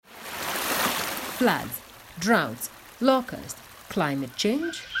floods, droughts, locusts, climate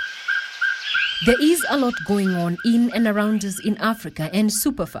change? There is a lot going on in and around us in Africa, and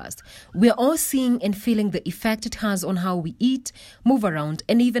super fast. We are all seeing and feeling the effect it has on how we eat, move around,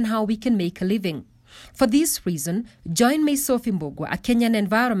 and even how we can make a living. For this reason, join me, Sophie Mbogwa, a Kenyan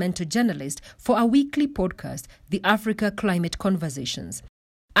environmental journalist, for our weekly podcast, The Africa Climate Conversations.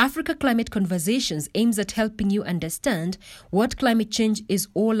 Africa Climate Conversations aims at helping you understand what climate change is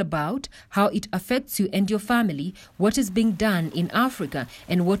all about, how it affects you and your family, what is being done in Africa,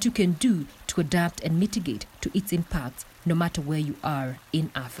 and what you can do to adapt and mitigate to its impacts, no matter where you are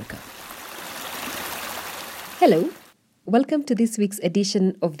in Africa. Hello, welcome to this week's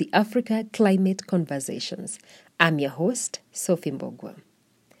edition of the Africa Climate Conversations. I'm your host, Sophie Mbogwa.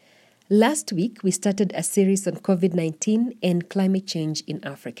 Last week, we started a series on Covid-19 and climate change in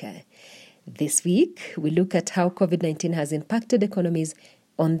Africa. This week, we look at how Covid-19 has impacted economies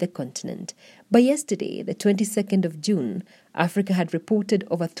on the continent. By yesterday, the 22nd of June, Africa had reported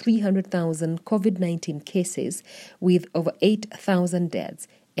over 300,000 Covid-19 cases with over 8,000 deaths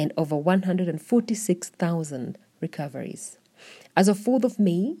and over 146,000 recoveries. As of 4th of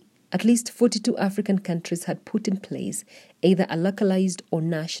May, at least 42 African countries had put in place either a localized or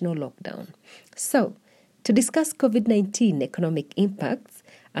national lockdown. So, to discuss COVID-19 economic impacts,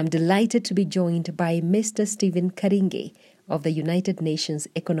 I'm delighted to be joined by Mr. Stephen Karingi of the United Nations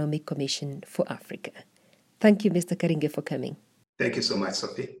Economic Commission for Africa. Thank you, Mr. Karingi, for coming. Thank you so much,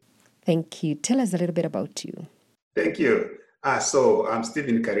 Sophie. Thank you. Tell us a little bit about you. Thank you. So I'm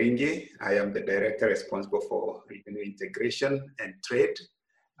Stephen Karingi. I am the director responsible for regional integration and trade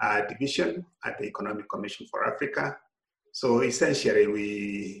division at the Economic Commission for Africa. So essentially,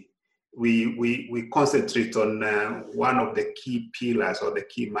 we concentrate on one of the key pillars or the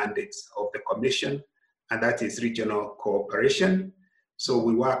key mandates of the Commission, and that is regional cooperation. So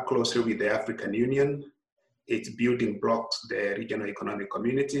we work closely with the African Union, its building blocks, the regional economic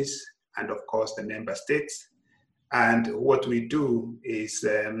communities, and of course the member states. And what we do is,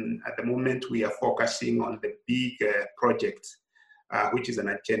 at the moment, we are focusing on the big project, which is an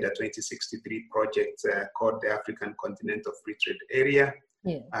Agenda 2063 project called the African Continental Free Trade Area.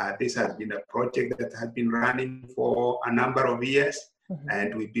 Yeah. This has been a project that has been running for a number of years,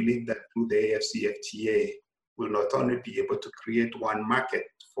 and we believe that through the AFCFTA, we'll not only be able to create one market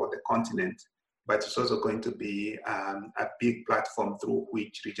for the continent, but it's also going to be a big platform through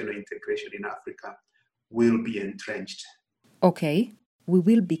which regional integration in Africa will be entrenched. Okay. We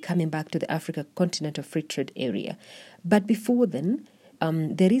will be coming back to the Africa Continental Free Trade Area. But before then,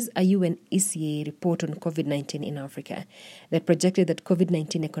 there is a UNECA report on COVID-19 in Africa that projected that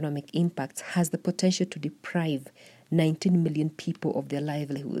COVID-19 economic impacts has the potential to deprive 19 million people of their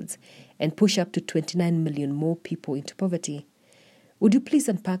livelihoods and push up to 29 million more people into poverty. Would you please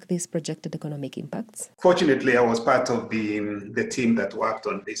unpack these projected economic impacts? Fortunately, I was part of the team that worked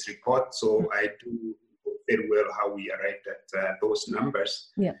on this report, so I do very well how we arrived at those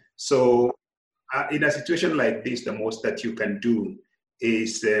numbers. Yeah. So in a situation like this, the most that you can do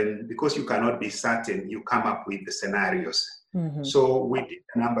is, because you cannot be certain, you come up with the scenarios. So we did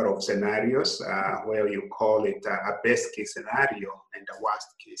a number of scenarios where you call it a best case scenario and a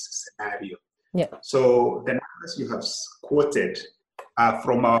worst case scenario. Yeah. So the numbers you have quoted are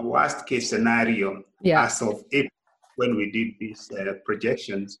from our worst case scenario as of April, when we did these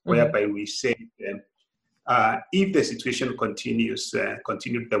projections, whereby we said if the situation continued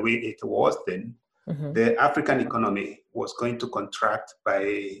the way it was then, the African economy was going to contract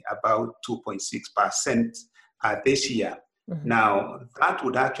by about 2.6% this year. Now, that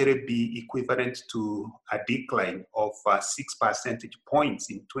would actually be equivalent to a decline of 6 percentage points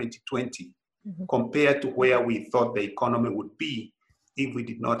in 2020 compared to where we thought the economy would be if we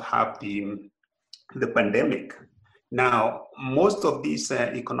did not have the pandemic. Now, most of this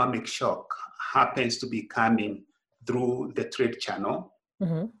economic shock happens to be coming through the trade channel.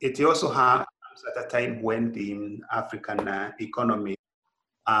 It also happens at a time when the African economy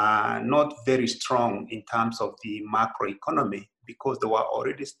are not very strong in terms of the macroeconomy, because they were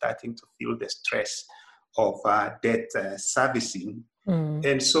already starting to feel the stress of debt servicing.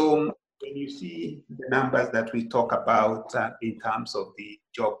 And so when you see the numbers that we talk about in terms of the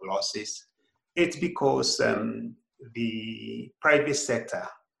job losses, it's because the private sector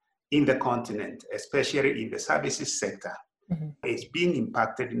in the continent, especially in the services sector, is being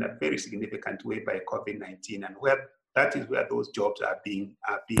impacted in a very significant way by COVID-19, and that is where those jobs are being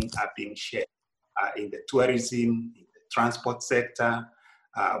shared in the tourism, in the transport sector,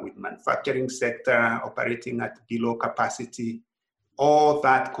 with manufacturing sector operating at below capacity. All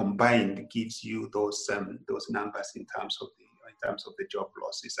that combined gives you those numbers in terms of terms of the job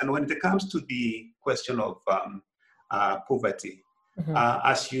losses. And when it comes to the question of poverty,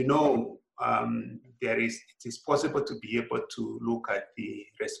 as you know, it is possible to be able to look at the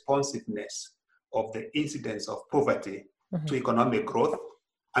responsiveness of the incidence of poverty to economic growth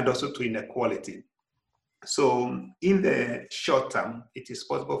and also to inequality. So in the short term, it is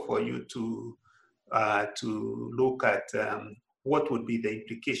possible for you to look at what would be the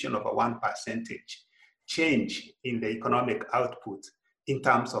implication of a 1% change in the economic output in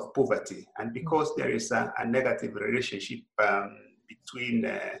terms of poverty. And because there is a negative relationship between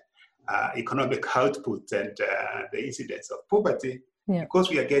economic output and the incidence of poverty,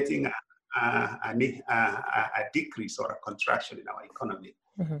 because we are getting a decrease or a contraction in our economy,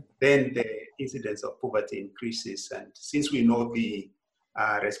 then the incidence of poverty increases. And since we know the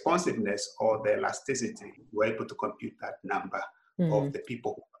responsiveness or the elasticity, we're able to compute that number of the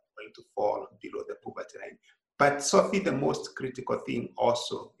people who are going to fall below the poverty line. But Sophie, the most critical thing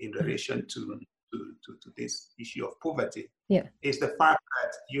also in relation to this issue of poverty is the fact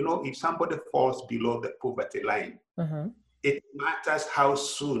that, if somebody falls below the poverty line, it matters how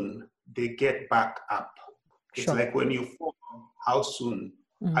soon they get back up. It's like when you fall, how soon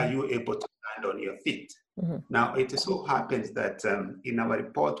are you able to stand on your feet? Now, it so happens that in our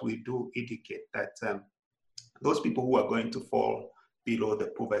report, we do indicate that those people who are going to fall below the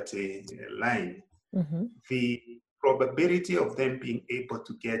poverty line, the probability of them being able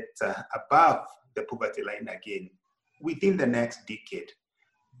to get above the poverty line again within the next decade,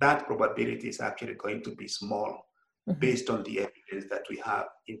 that probability is actually going to be small based on the evidence that we have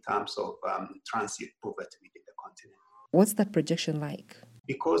in terms of transit poverty within the continent. What's that projection like?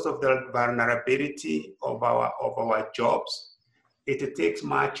 Because of the vulnerability of our jobs, it takes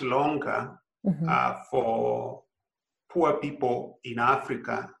much longer for poor people in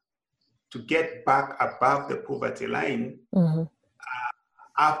Africa to get back above the poverty line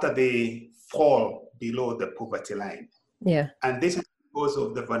after they fall below the poverty line. And this is because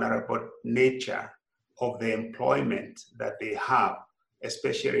of the vulnerable nature of the employment that they have,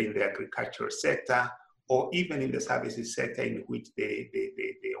 especially in the agricultural sector or even in the services sector in which they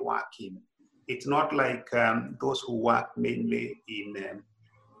work in. It's not like those who work mainly in the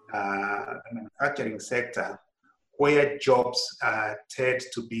manufacturing sector, where jobs tend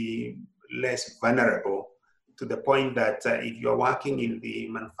to be less vulnerable, to the point that if you're working in the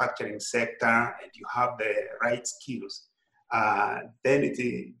manufacturing sector and you have the right skills, then it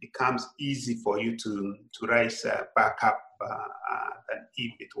becomes easy for you to rise back up than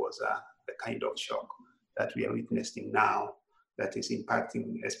if it was the kind of shock that we are witnessing now that is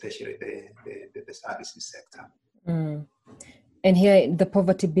impacting especially the services sector. And here, the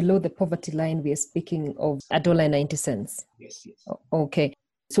poverty below the poverty line, we are speaking of $1.90. Yes. Okay.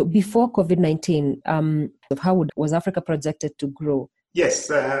 So before COVID-19, how was Africa projected to grow? Yes,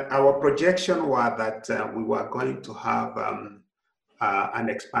 our projection was that we were going to have an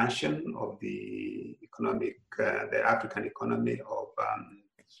expansion of the African economy of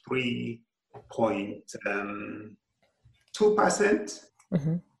 3.2%,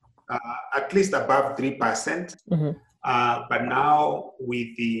 at least above 3%. But now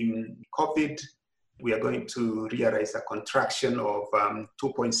with the COVID, we are going to realize a contraction of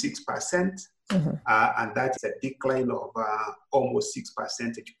 2.6%. And that's a decline of almost 6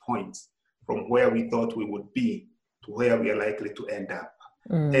 percentage points from where we thought we would be to where we are likely to end up.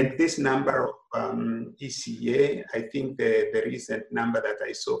 And this number of ECA, I think the recent number that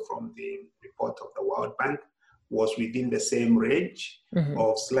I saw from the report of the World Bank was within the same range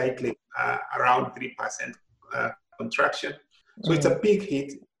of slightly around 3% contraction. So it's a big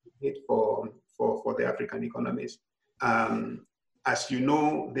hit for the African economies. As you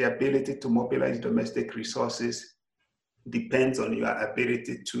know, the ability to mobilize domestic resources depends on your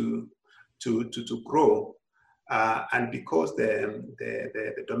ability to grow. And because the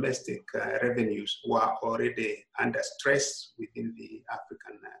domestic revenues were already under stress within the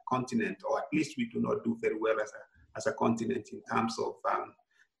African continent, or at least we do not do very well as a continent in terms of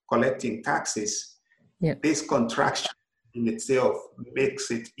collecting taxes, this contraction in itself makes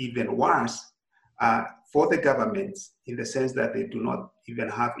it even worse for the governments, in the sense that they do not even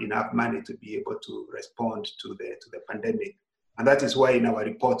have enough money to be able to respond to the pandemic. And that is why in our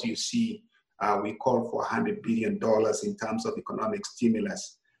report you see we call for $100 billion in terms of economic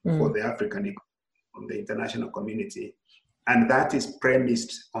stimulus for the African economy from the international community. And that is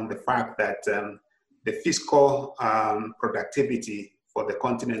premised on the fact that the fiscal productivity for the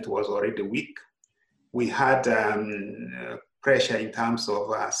continent was already weak. We had pressure in terms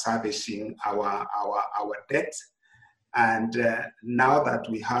of servicing our debt. And now that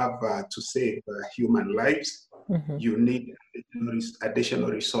we have to save human lives, you need additional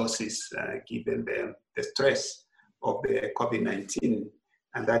resources given the stress of the COVID-19.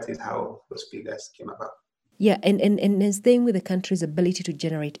 And that is how those figures came about. Yeah, and staying with the country's ability to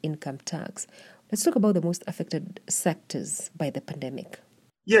generate income tax, let's talk about the most affected sectors by the pandemic.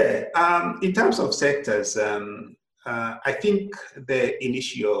 Yeah, in terms of sectors, I think the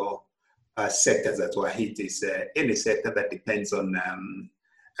initial sectors that were hit is any sector that depends on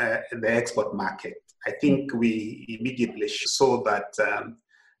the export market. I think we immediately saw that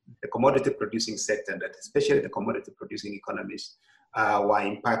the commodity producing sector, that especially the commodity producing economies, were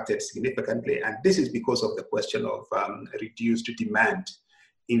impacted significantly. And this is because of the question of reduced demand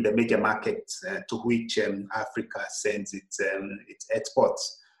in the major markets to which Africa sends its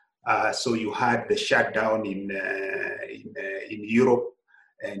exports. So you had the shutdown in Europe.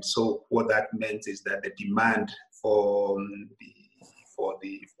 And so what that meant is that the demand for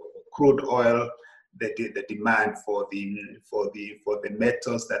the crude oil, the demand for the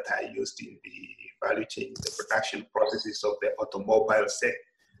metals that are used in the value chain, the production processes of the automobile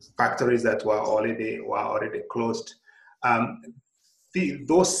factories that were already closed.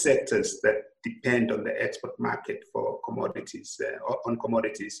 Those sectors that depend on the export market for commodities, on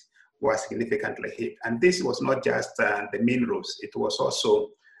commodities, were significantly hit. And this was not just the minerals; it was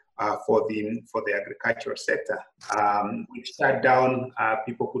also for the agricultural sector, which shut down.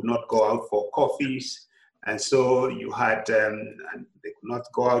 People could not go out for coffees, and so you had and they could not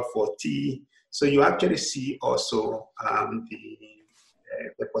go out for tea. So you actually see also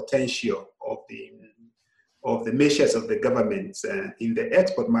the potential of the measures of the government in the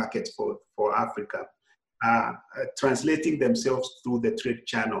export market for Africa, translating themselves through the trade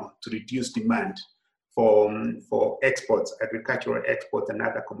channel to reduce demand for exports, agricultural exports and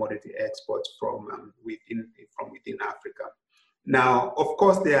other commodity exports from within Africa. Now, of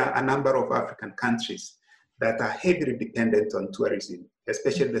course, there are a number of African countries that are heavily dependent on tourism,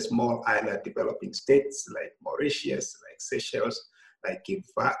 especially the small island developing states like Mauritius, like Seychelles, like Cape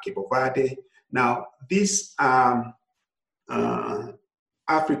Verde. Now, these are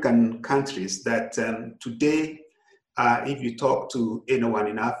African countries that today, if you talk to anyone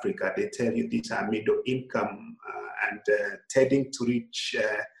in Africa, they tell you these are middle income and tending to reach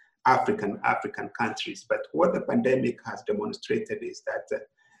African countries. But what the pandemic has demonstrated is that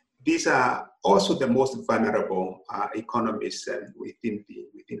these are also the most vulnerable economies within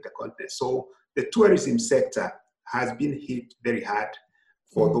the continent. So the tourism sector has been hit very hard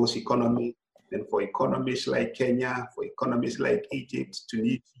for those economies, and for economies like Kenya, for economies like Egypt,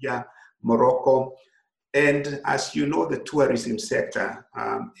 Tunisia, Morocco. And as you know, the tourism sector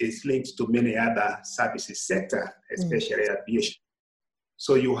is linked to many other services sector, especially aviation.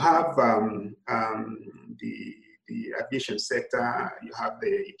 So you have the aviation sector, you have the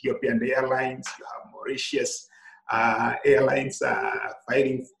Ethiopian Airlines, you have Mauritius Airlines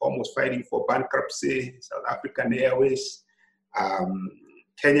almost fighting for bankruptcy, South African Airways,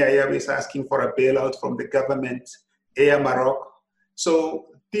 Kenya Airways asking for a bailout from the government, Air Morocco. So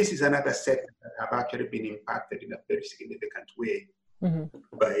this is another sector that have actually been impacted in a very significant way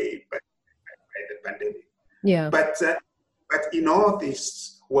by the pandemic. Yeah. But in all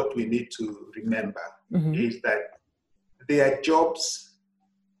this, what we need to remember is that there are jobs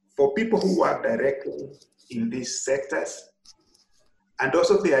for people who work directly in these sectors, and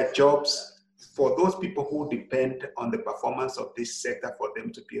also there are jobs for those people who depend on the performance of this sector for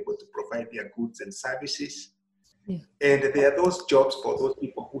them to be able to provide their goods and services. Yeah. And there are those jobs for those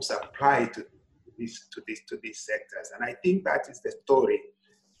people who supply to these sectors. And I think that is the story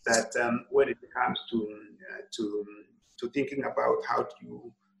that when it comes to thinking about how do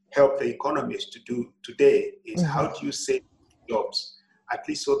you help the economies to do today is how do you save jobs, at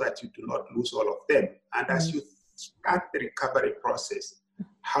least so that you do not lose all of them. And as you start the recovery process,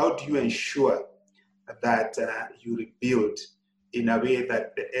 how do you ensure that you rebuild in a way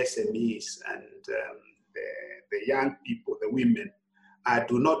that the SMEs and the young people, the women,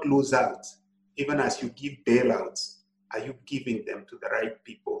 do not lose out? Even as you give bailouts, are you giving them to the right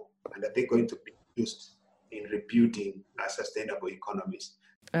people? And are they going to be used in rebuilding sustainable economies?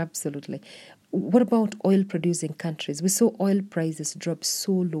 Absolutely. What about oil-producing countries? We saw oil prices drop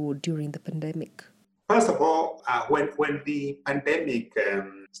so low during the pandemic. First of all, when the pandemic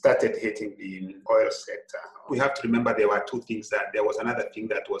started hitting the oil sector, we have to remember there were two things. That there was another thing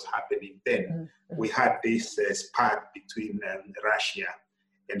that was happening then. We had this spat between Russia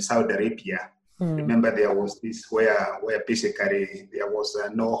and Saudi Arabia. Remember, there was this where basically there was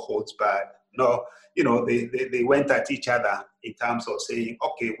no holds barred. No, they went at each other in terms of saying,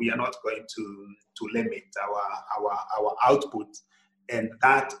 okay, we are not going to limit our output And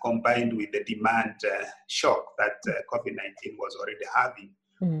that combined with the demand shock that COVID-19 was already having,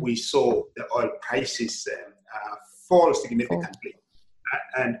 we saw the oil prices fall significantly.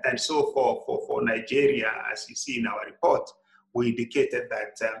 And so for Nigeria, as you see in our report, we indicated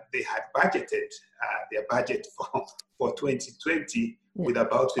that they had budgeted their budget for 2020 with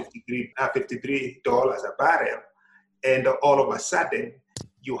about $53 a barrel. And all of a sudden,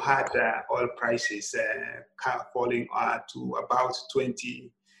 you had oil prices falling to about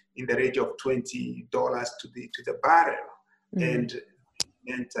in the range of $20 to the barrel. And it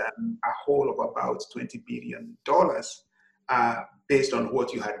meant a hole of about $20 billion based on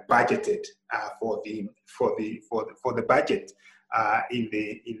what you had budgeted for the budget in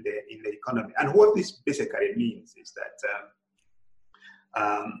the economy. And what this basically means is that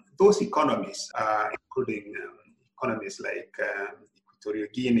those economies, including economies like Equatorial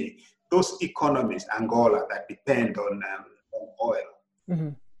Guinea, those economies, Angola, that depend on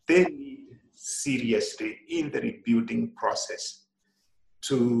oil, they need seriously in the rebuilding process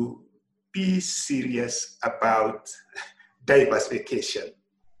to be serious about diversification.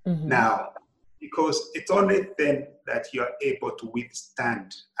 Now, because it's only then that you are able to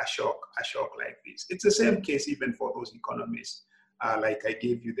withstand a shock like this. It's the same case even for those economies, like I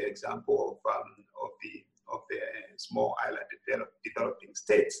gave you the example of the small island developing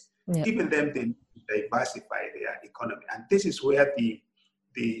states. Even them, they need to diversify their economy, and this is where the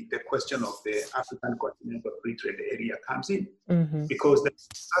question of the African Continental Free Trade Area comes in, because the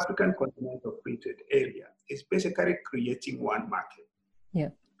African Continental Free Trade Area is basically creating one market.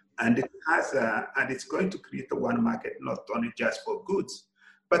 And it has and it's going to create a one market not only just for goods,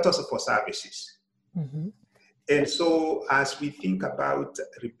 but also for services. And so as we think about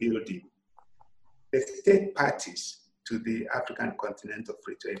rebuilding, the state parties to the African Continental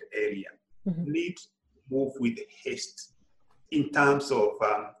Free Trade Area need to move with haste in terms of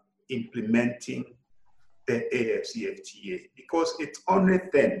implementing the AFCFTA, because it's only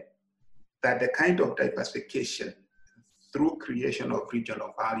then that the kind of diversification through creation of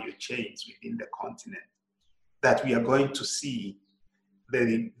regional value chains within the continent that we are going to see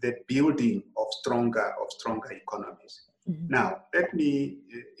the building of stronger economies. Now, let me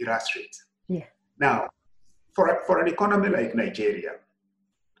illustrate. Now, for an economy like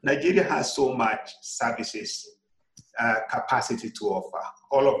Nigeria has so much services capacity to offer.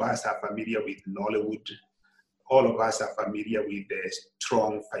 All of us are familiar with Nollywood. All of us are familiar with the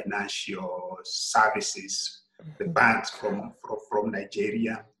strong financial services, the banks from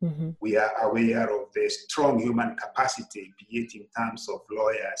Nigeria. We are aware of the strong human capacity, be it in terms of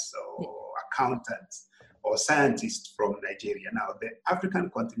lawyers or accountants or scientists from Nigeria. Now, the African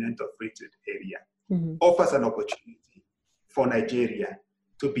Continental Free Trade Area offers an opportunity for Nigeria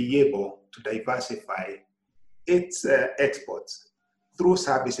to be able to diversify its exports through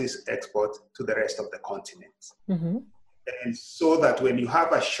services export to the rest of the continent. And so that when you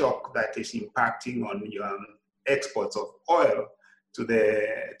have a shock that is impacting on your exports of oil to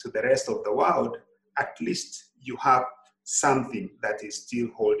the rest of the world, at least you have something that is still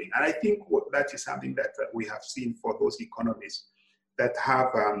holding. And I think that is something that we have seen for those economies that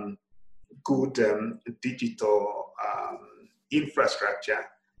have good digital infrastructure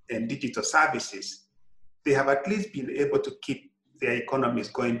and digital services. They have at least been able to keep their economies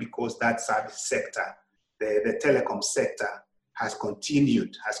going because that service sector, the telecom sector, has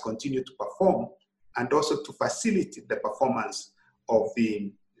continued to perform, and also to facilitate the performance of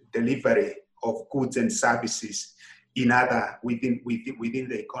the delivery of goods and services within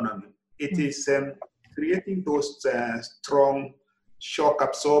the economy. It is creating those strong shock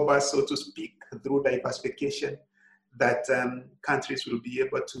absorbers, so to speak, through diversification that countries will be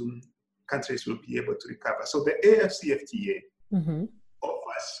able to recover. So the AFCFTA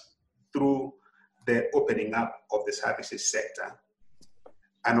offers, through the opening up of the services sector,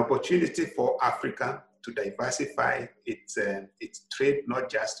 an opportunity for Africa to diversify its trade, not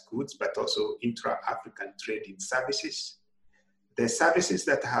just goods, but also intra-African trade in services. The services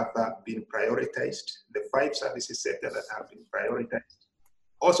that have been prioritized, the 5 services sectors that have been prioritized,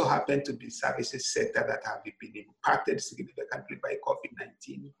 also happen to be services sector that have been impacted significantly by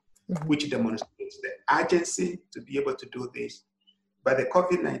COVID-19, which demonstrates the urgency to be able to do this. But the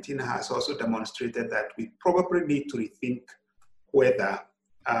COVID-19 has also demonstrated that we probably need to rethink whether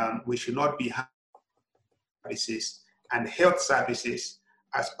we should not be having services and health services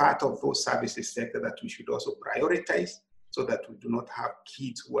as part of those services sector that we should also prioritize, so that we do not have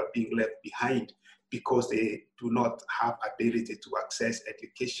kids who are being left behind because they do not have ability to access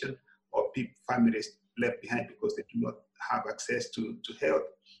education, or families left behind because they do not have access to health.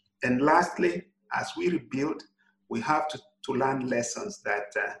 And lastly, as we rebuild, we have to learn lessons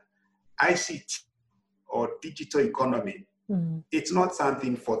that ICT or digital economy, it's not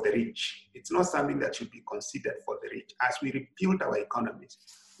something for the rich. It's not something that should be considered for the rich. As we rebuild our economies,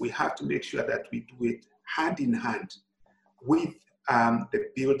 we have to make sure that we do it hand in hand with the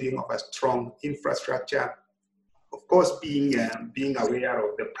building of a strong infrastructure. Of course, being aware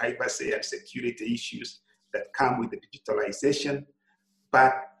of the privacy and security issues that come with the digitalization.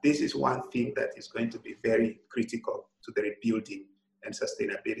 But this is one thing that is going to be very critical to the rebuilding and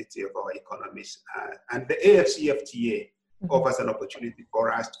sustainability of our economies. And the AFCFTA offers an opportunity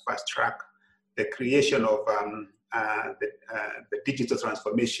for us to fast track the creation of the digital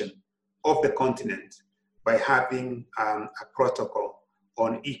transformation of the continent by having a protocol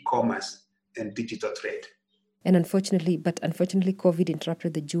on e-commerce and digital trade. And unfortunately, COVID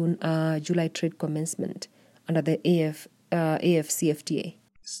interrupted the July trade commencement under the AFCFTA.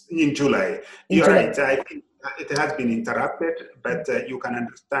 In July. You're right. I think it has been interrupted, but you can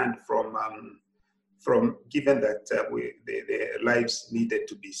understand from given that the lives needed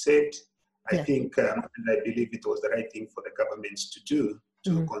to be saved, I think, and I believe it was the right thing for the governments to do,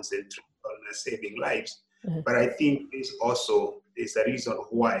 to concentrate on saving lives. But I think this also is the reason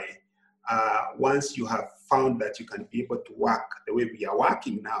why once you have found that you can be able to work the way we are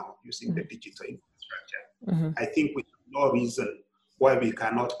working now using the digital infrastructure, I think we have no reason why we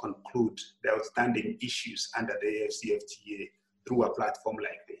cannot conclude the outstanding issues under the AFCFTA through a platform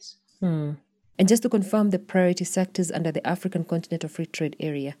like this. And just to confirm, the priority sectors under the African Continental Free Trade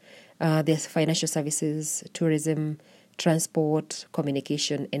Area, there's financial services, tourism, transport,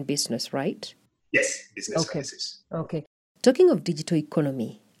 communication, and business, right? Yes, business services. Okay. Talking of digital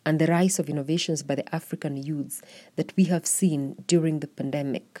economy and the rise of innovations by the African youths that we have seen during the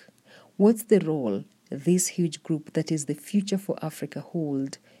pandemic, what's the role this huge group that is the future for Africa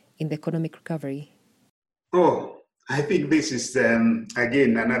hold in the economic recovery? Oh, I think this is,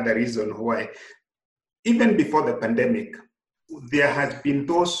 again, another reason why, even before the pandemic, there has been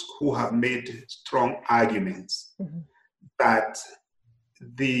those who have made strong arguments that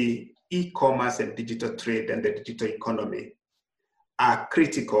the e-commerce and digital trade and the digital economy are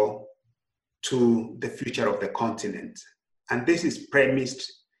critical to the future of the continent. And this is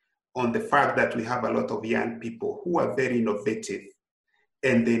premised on the fact that we have a lot of young people who are very innovative,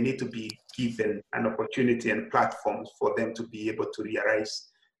 and they need to be given an opportunity and platforms for them to be able to realize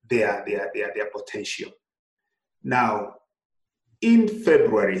their potential. Now, in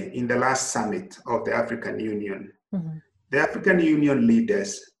February, in the last summit of the African Union, the African Union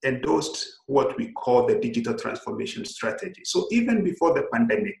leaders endorsed what we call the digital transformation strategy. So even before the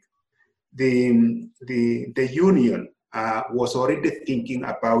pandemic, the union was already thinking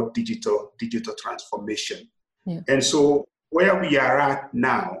about digital transformation. And so where we are at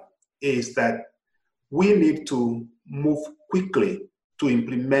now is that we need to move quickly to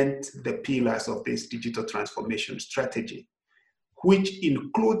implement the pillars of this digital transformation strategy, which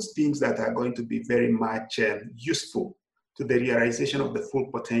includes things that are going to be very much useful to the realization of the full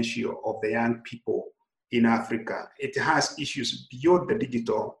potential of the young people in Africa. It has issues beyond the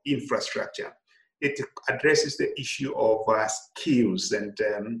digital infrastructure. It addresses the issue of skills and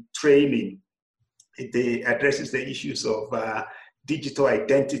training. It addresses the issues of digital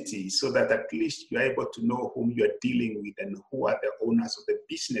identity, so that at least you're able to know whom you're dealing with and who are the owners of the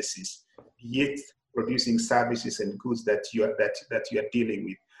businesses, yet producing services and goods that you are dealing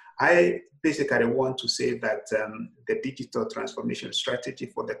with. I basically want to say that the digital transformation strategy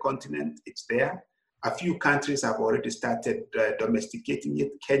for the continent, it's there. A few countries have already started domesticating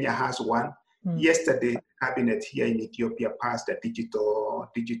it. Kenya has one. Yesterday, cabinet here in Ethiopia passed a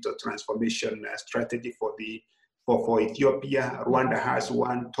digital transformation strategy for Ethiopia. Rwanda has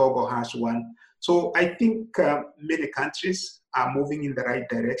one. Togo has one. So I think many countries are moving in the right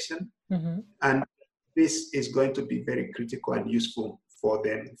direction, and this is going to be very critical and useful for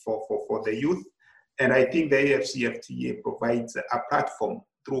them, for the youth. And I think the AFCFTA provides a platform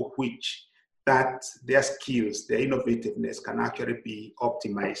through which that their skills, their innovativeness can actually be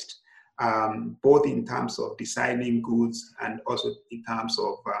optimized, both in terms of designing goods and also in terms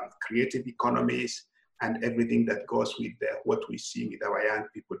of creative economies and everything that goes with what we see with our young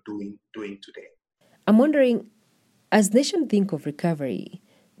people doing today. I'm wondering, as nations think of recovery,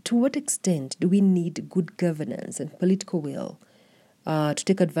 to what extent do we need good governance and political will to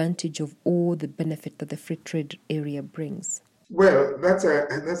take advantage of all the benefit that the free trade area brings? Well, that's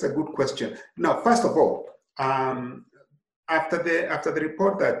a good question. Now, first of all, after the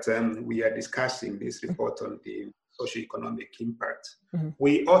report that we are discussing, this report on the socioeconomic impact,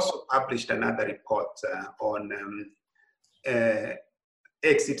 we also published another report on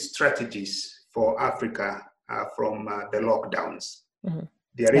exit strategies for Africa from the lockdowns. Mm-hmm.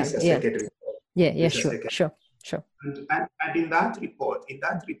 There is a second report. Sure. And in that report,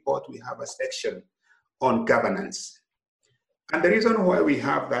 we have a section on governance. And the reason why we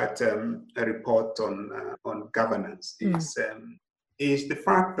have that a report on governance is the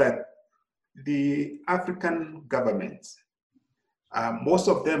fact that the African governments, most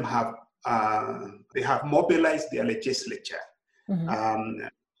of them have mobilized their legislature,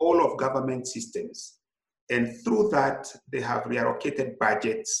 all of government systems, and through that they have reallocated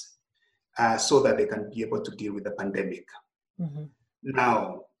budgets so that they can be able to deal with the pandemic. Mm-hmm.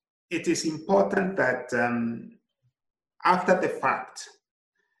 Now, it is important that after the fact,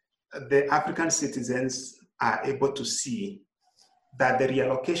 the African citizens are able to see that the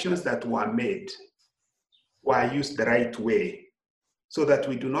reallocations that were made were used the right way, so that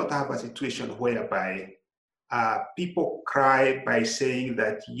we do not have a situation whereby people cry by saying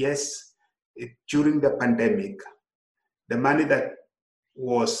that, yes, during the pandemic, the money that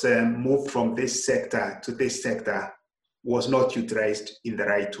was moved from this sector to this sector was not utilized in the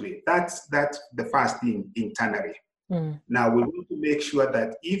right way. That's the first thing internally. Now, we want to make sure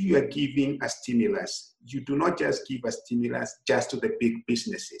that if you are giving a stimulus, you do not just give a stimulus just to the big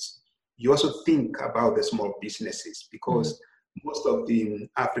businesses. You also think about the small businesses, because most of the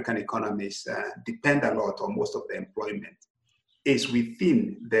African economies depend a lot, or most of the employment is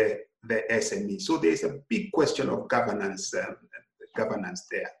within the SME. So there's a big question of governance there.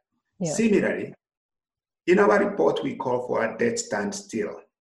 Yeah. Similarly, in our report, we call for a debt standstill.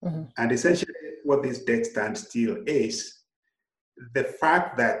 And essentially what this debt standstill is, the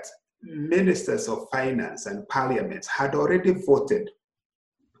fact that ministers of finance and parliaments had already voted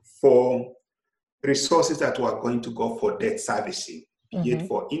for resources that were going to go for debt servicing, be it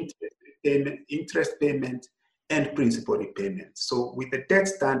for interest payment and principal repayment. So with the debt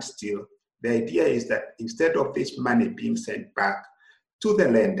standstill, the idea is that instead of this money being sent back to the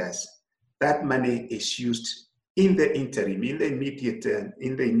lenders, that money is used in the interim, in the immediate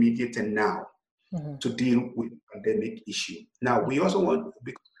and now, to deal with the pandemic issue. Now, we also want,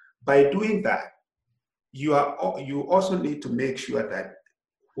 by doing that, you also need to make sure that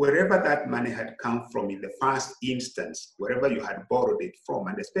wherever that money had come from in the first instance, wherever you had borrowed it from,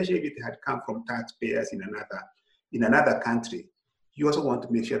 and especially if it had come from taxpayers in another country, you also want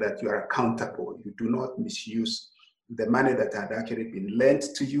to make sure that you are accountable. You do not misuse the money that had actually been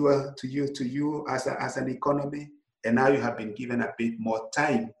lent to you as an economy, and now you have been given a bit more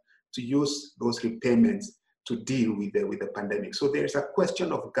time to use those repayments to deal with the pandemic. So there's a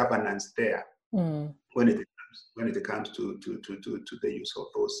question of governance there when it comes to the use of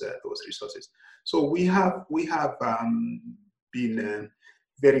those resources. So we have been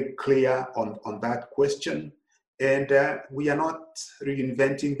very clear on that question. And we are not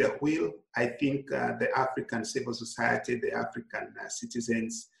reinventing the wheel. I think the African civil society, the African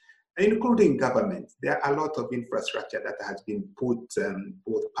citizens, including government, there are a lot of infrastructure that has been put,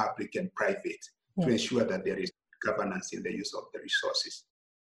 both public and private, to ensure that there is governance in the use of the resources.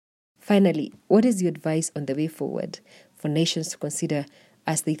 Finally, what is your advice on the way forward for nations to consider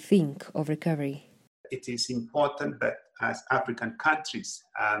as they think of recovery? It is important that as African countries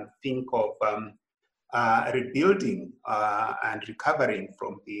think of rebuilding and recovering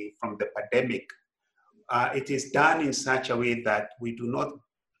from the pandemic, it is done in such a way that we do not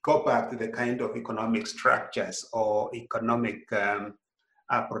go back to the kind of economic structures or economic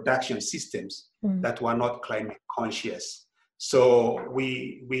production systems that were not climate conscious. So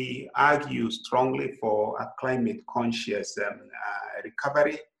we argue strongly for a climate conscious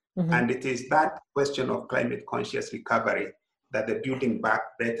recovery, and it is that question of climate conscious recovery that the Building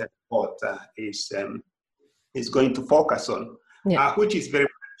Back Better report is going to focus on, which is very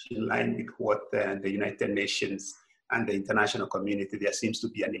much in line with what the United Nations and the international community. There seems to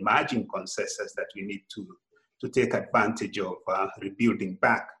be an emerging consensus that we need to take advantage of rebuilding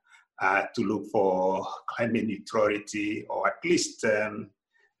back to look for climate neutrality, or at least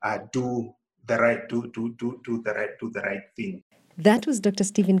do the right thing. That was Dr.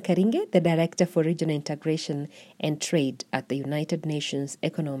 Stephen Karingi, the Director for Regional Integration and Trade at the United Nations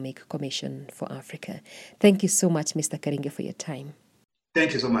Economic Commission for Africa. Thank you so much, Mr. Karingi, for your time.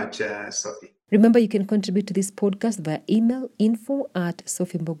 Thank you so much, Sophie. Remember, you can contribute to this podcast via email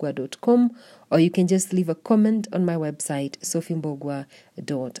info@sophimbogwa.com, or you can just leave a comment on my website,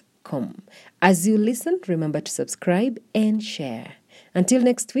 sophimbogwa.com. As you listen, remember to subscribe and share. Until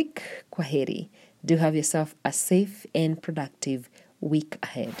next week, kwaheri. Do have yourself a safe and productive week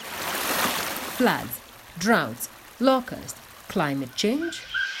ahead. Floods, droughts, locusts, climate change.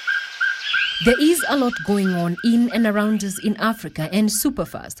 There is a lot going on in and around us in Africa, and super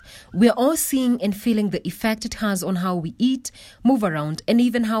fast. We are all seeing and feeling the effect it has on how we eat, move around, and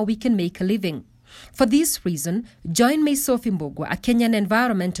even how we can make a living. For this reason, join me, Sophie Mbogwa, a Kenyan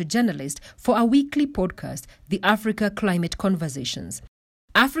environmental journalist, for our weekly podcast, the Africa Climate Conversations.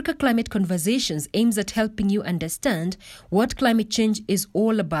 Africa Climate Conversations aims at helping you understand what climate change is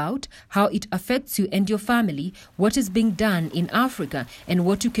all about, how it affects you and your family, what is being done in Africa, and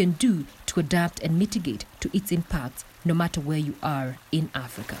what you can do to adapt and mitigate to its impacts, no matter where you are in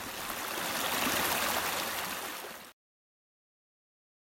Africa.